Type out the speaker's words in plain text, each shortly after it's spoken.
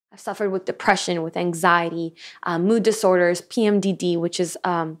I've suffered with depression, with anxiety, mood disorders, PMDD, which is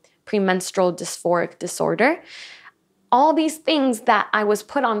premenstrual dysphoric disorder. All these things that I was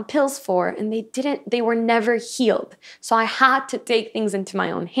put on pills for, and they were never healed. So I had to take things into my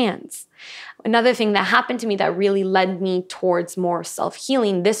own hands. Another thing that happened to me that really led me towards more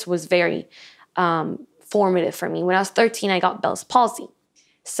self-healing, this was very formative for me. When I was 13, I got Bell's palsy.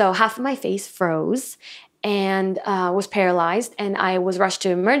 So half of my face froze and was paralyzed, and I was rushed to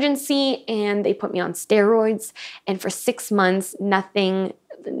emergency, and they put me on steroids. And for 6 months, nothing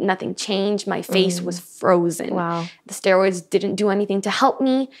changed. My face was frozen. Wow. The steroids didn't do anything to help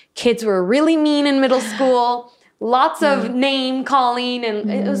me. Kids were really mean in middle school. Lots of name calling,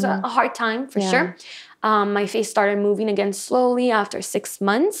 and it was a hard time for sure. My face started moving again slowly after 6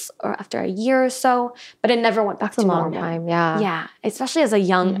 months or after a year or so, but it never went back to normal. That's a long time, yeah. Yeah, especially as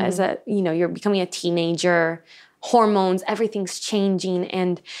you're becoming a teenager, hormones, everything's changing,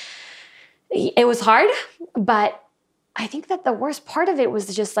 and it was hard, but I think that the worst part of it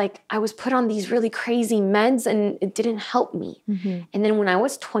was just like I was put on these really crazy meds and it didn't help me. And then when I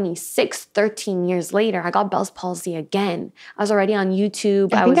was 26, 13 years later, I got Bell's palsy again. I was already on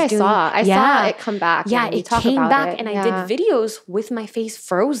YouTube. I saw it come back. Yeah, it came back and I did videos with my face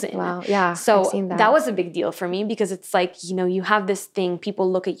frozen. Wow, yeah. So I've seen that was a big deal for me because it's like, you have this thing,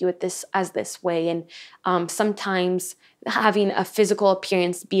 people look at you as this way, and sometimes having a physical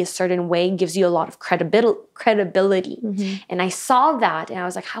appearance be a certain way gives you a lot of credibility. And I saw that and I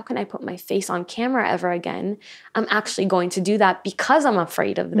was like, how can I put my face on camera ever again? I'm actually going to do that because I'm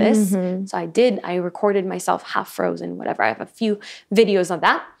afraid of this. So I did. I recorded myself half frozen, whatever. I have a few videos of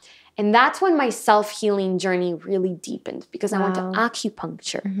that. And that's when my self-healing journey really deepened because I went to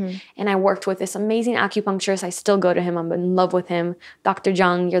acupuncture and I worked with this amazing acupuncturist. I still go to him. I'm in love with him. Dr.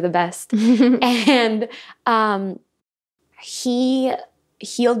 Zhang, you're the best. And he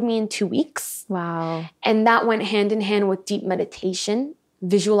healed me in 2 weeks. Wow. And that went hand in hand with deep meditation,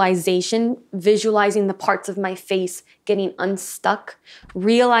 visualization, visualizing the parts of my face getting unstuck,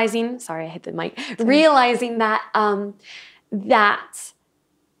 realizing that that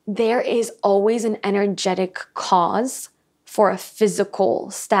there is always an energetic cause for a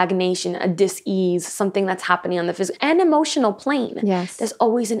physical stagnation, a dis-ease, something that's happening on the physical and emotional plane. Yes. There's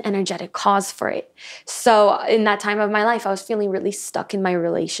always an energetic cause for it. So in that time of my life, I was feeling really stuck in my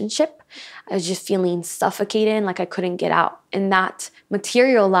relationship. I was just feeling suffocated and like I couldn't get out. And that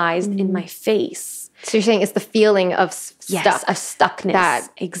materialized in my face. So you're saying it's the feeling of stuck. Yes, of stuckness.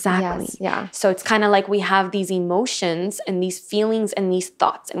 Exactly. Yes, yeah. So it's kind of like we have these emotions and these feelings and these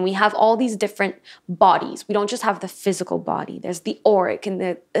thoughts, and we have all these different bodies. We don't just have the physical body. There's the auric and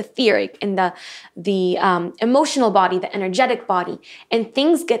the etheric and the emotional body, the energetic body, and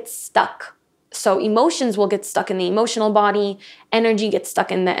things get stuck. So emotions will get stuck in the emotional body. Energy gets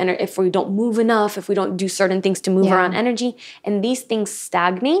stuck in if we don't move enough, if we don't do certain things to move around energy. And these things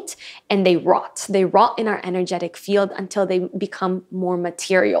stagnate and they rot. They rot in our energetic field until they become more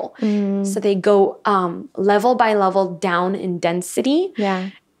material. So they go level by level down in density.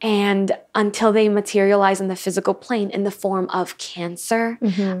 Yeah. And until they materialize in the physical plane in the form of cancer,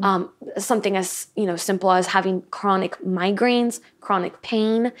 something as simple as having chronic migraines, chronic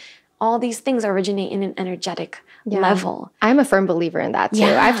pain. All these things originate in an energetic level. I'm a firm believer in that too.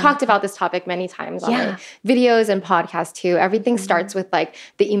 I've talked about this topic many times on my videos and podcasts too. Everything starts with like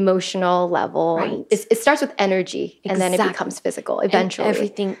the emotional level. Right. It starts with energy and then it becomes physical eventually. And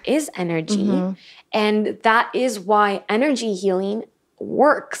everything is energy. And that is why energy healing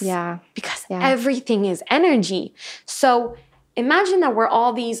works. Yeah. Because everything is energy. So imagine that we're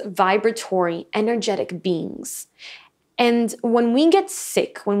all these vibratory, energetic beings. And when we get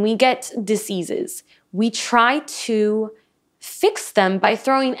sick, when we get diseases, we try to fix them by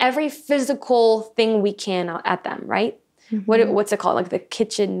throwing every physical thing we can at them, right? What's it called? Like the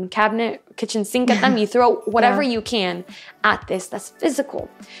kitchen cabinet, kitchen sink at them. You throw whatever you can at this that's physical.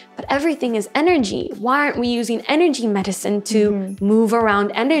 But everything is energy. Why aren't we using energy medicine to move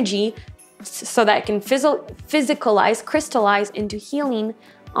around energy so that it can physicalize, crystallize into healing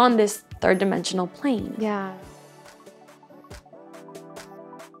on this third dimensional plane? Yeah.